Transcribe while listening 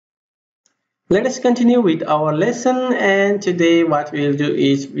Let us continue with our lesson, and today what we'll do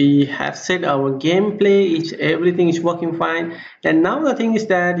is we have set our gameplay, everything is working fine, and now the thing is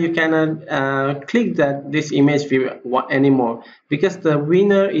that you cannot click that this image view anymore because the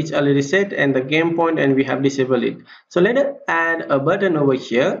winner is already set and the game point and we have disabled it. So let us add a button over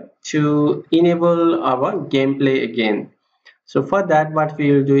here to enable our gameplay again. So for that what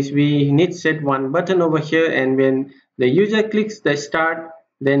we will do is we need to set one button over here, and when the user clicks the start,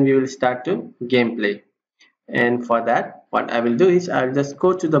 then we will start to gameplay. And for that what I will do is I'll just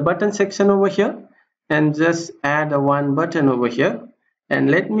go to the button section over here and just add a one button over here,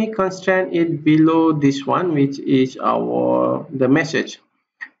 and let me constrain it below this one, which is the message,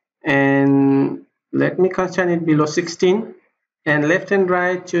 and let me constrain it below 16, and left and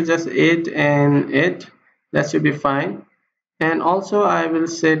right to just 8 and 8. That should be fine. And also I will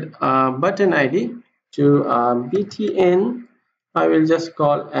set button ID to btn. I will just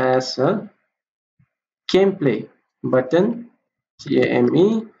call as gameplay button,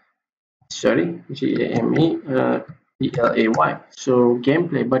 GAME, sorry, GAME PLAY. So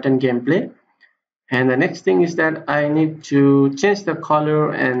gameplay button gameplay. And the next thing is that I need to change the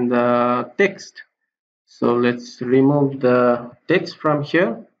color and the text. So let's remove the text from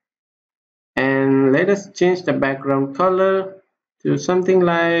here, and let us change the background color to something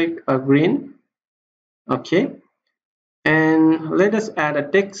like a green. Okay, and let us add a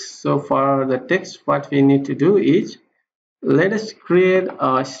text. So for the text what we need to do is let us create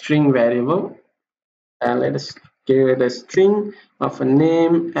a string variable, and let us create a string of a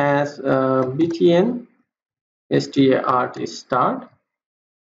name as btn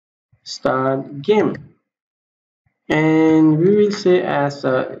start game, and we will say as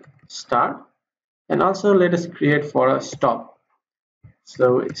a start, and also let us create for a stop.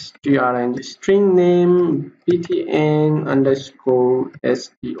 So it's string name btn underscore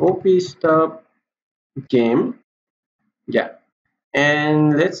stop stop game. Yeah,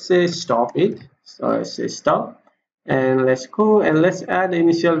 and let's say stop it. So I say stop, and let's go and let's add the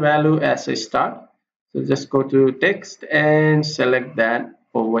initial value as a start. So just go to text and select that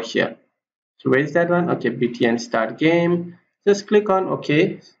over here. So where is that one? Okay, btn start game. Just click on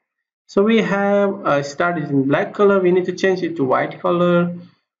OK. So we have start is in black color. We need to change it to white color,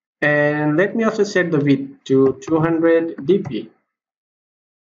 and let me also set the width to 200 dp.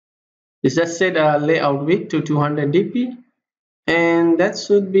 Let's just set a layout width to 200 dp, and that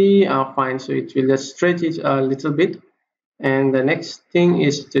should be fine. So it will just stretch it a little bit, and the next thing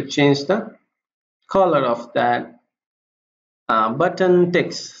is to change the color of that button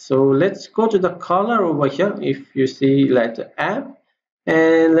text. So let's go to the color over here. If you see like the app,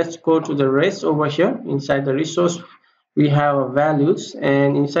 and let's go to the rest over here. Inside the resource we have values,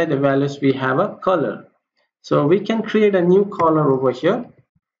 and inside the values we have a color. So we can create a new color over here.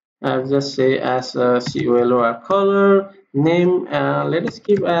 I'll just say as a color name, let us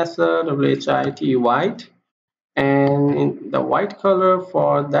give as a white, and in the white color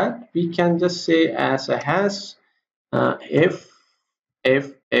for that we can just say as a hash f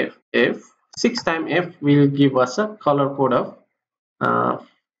 6 times f will give us a color code of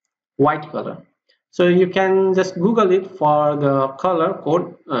white color. So you can just Google it for the color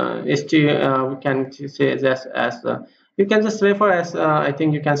code. We can say just as you can just refer as I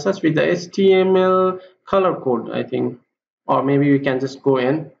think you can search with the HTML color code, I think, or maybe we can just go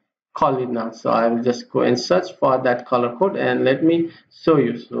and call it now. So I will just go and search for that color code, and let me show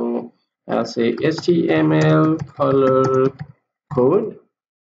you. So I'll say HTML color code,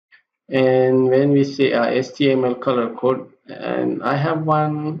 and when we say HTML color code, and I have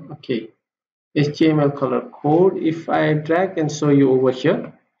one. Okay, HTML color code. If I drag and show you over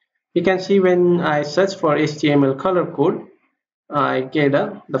here, you can see when I search for HTML color code, I get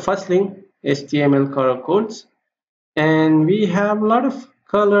the first link HTML color codes, and we have a lot of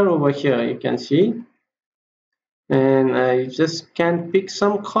color over here. You can see, and I just can pick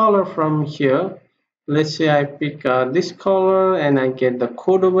some color from here. Let's say I pick this color, and I get the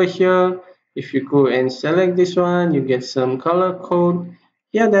code over here. If you go and select this one, you get some color code.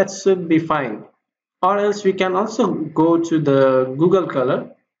 Yeah, that should be fine. Or else we can also go to the Google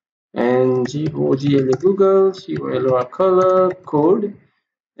color, and Google color code,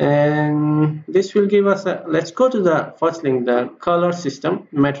 and this will give us a, let's go to the first link, the color system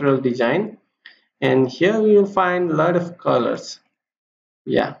material design, and here we will find a lot of colors.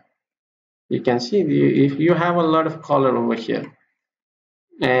 Yeah, you can see if you have a lot of color over here,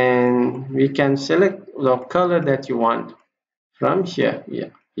 and we can select the color that you want from here.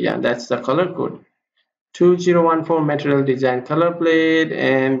 Yeah, that's the color code 2014 material design color plate,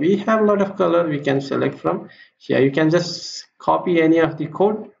 and we have a lot of color we can select from here. You can just copy any of the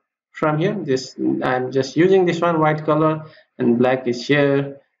code from here. This I'm just using this one, white color, and black is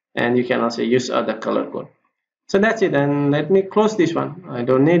here, and you can also use other color code. So that's it, and let me close this one. I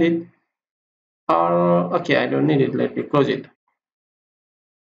don't need it. Or okay, I don't need it. Let me close it.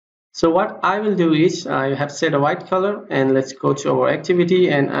 So what I will do is I have set a white color, and let's go to our activity,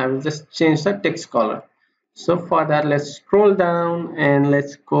 and I will just change the text color. So for that, let's scroll down and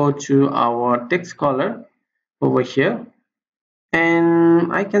let's go to our text color over here,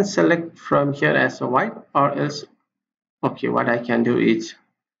 and I can select from here as a white, or else okay, what I can do is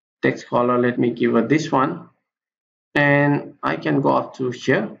text color, let me give it this one, and I can go up to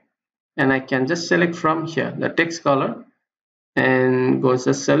here, and I can just select from here the text color, and go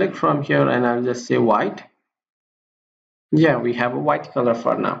just select from here, and I'll just say white. Yeah, we have a white color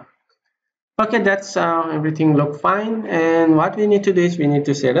for now. Okay, that's everything look fine, and what we need to do is we need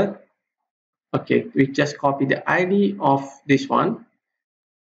to set a okay, we just copy the ID of this one,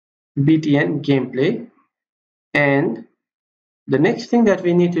 btn gameplay, and the next thing that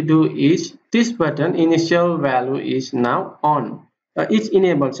we need to do is this button initial value is now on. It's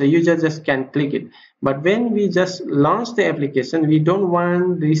enabled, so user just can click it. But when we just launch the application, we don't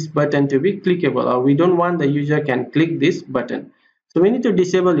want this button to be clickable, or we don't want the user can click this button. So we need to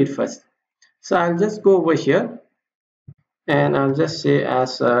disable it first. So I'll just go over here, and I'll just say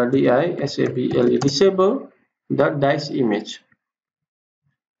as disable disable the dice image.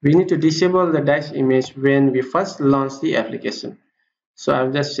 We need to disable the dice image when we first launch the application. So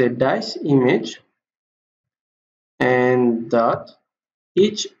I'll just say dice image and dot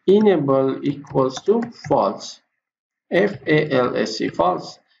each enable equals to false, false,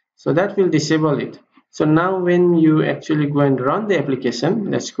 false. So that will disable it. So now when you actually go and run the application,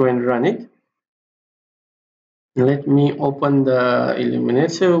 let's go and run it. Let me open the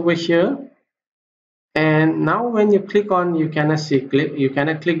Illuminator over here, and now when you click on, you cannot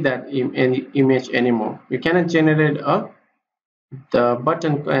click that image anymore. You cannot generate the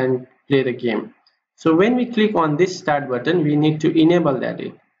button and play the game. So when we click on this start button, we need to enable that.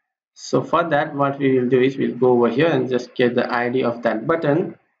 So for that, what we will do is we'll go over here and just get the ID of that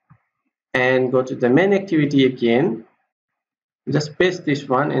button, and go to the main activity again. Just paste this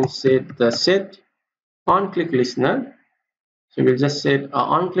one and set the set on click listener. So we'll just set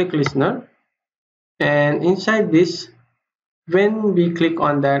on click listener, and inside this, when we click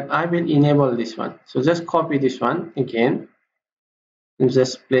on that, I will enable this one. So just copy this one again and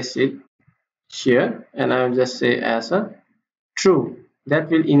just place it here, and I will just say as a true. That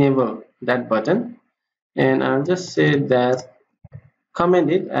will enable that button, and I'll just say that comment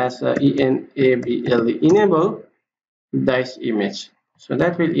it as a enable dice image. So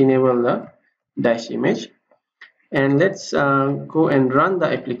that will enable the dice image, and let's go and run the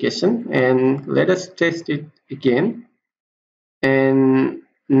application, and let us test it again. And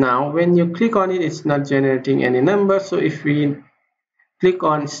now when you click on it, it's not generating any number. So if we click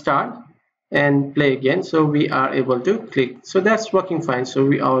on start and play again, so we are able to click. So that's working fine. So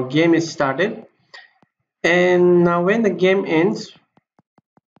our game is started, and now when the game ends,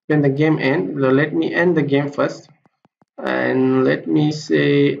 let me end the game first, and let me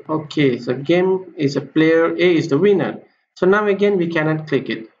say okay, so game is a player A is the winner. So now again we cannot click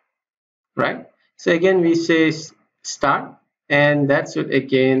it, right? So again we say start, and that should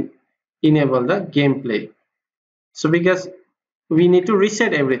again enable the gameplay. So because we need to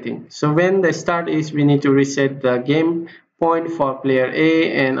reset everything, so when the start is, we need to reset the game point for player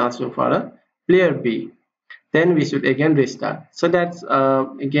A and also for the player B. Then we should again restart. So that's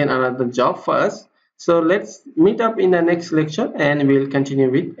again another job for us. So let's meet up in the next lecture, and we'll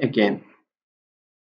continue with again.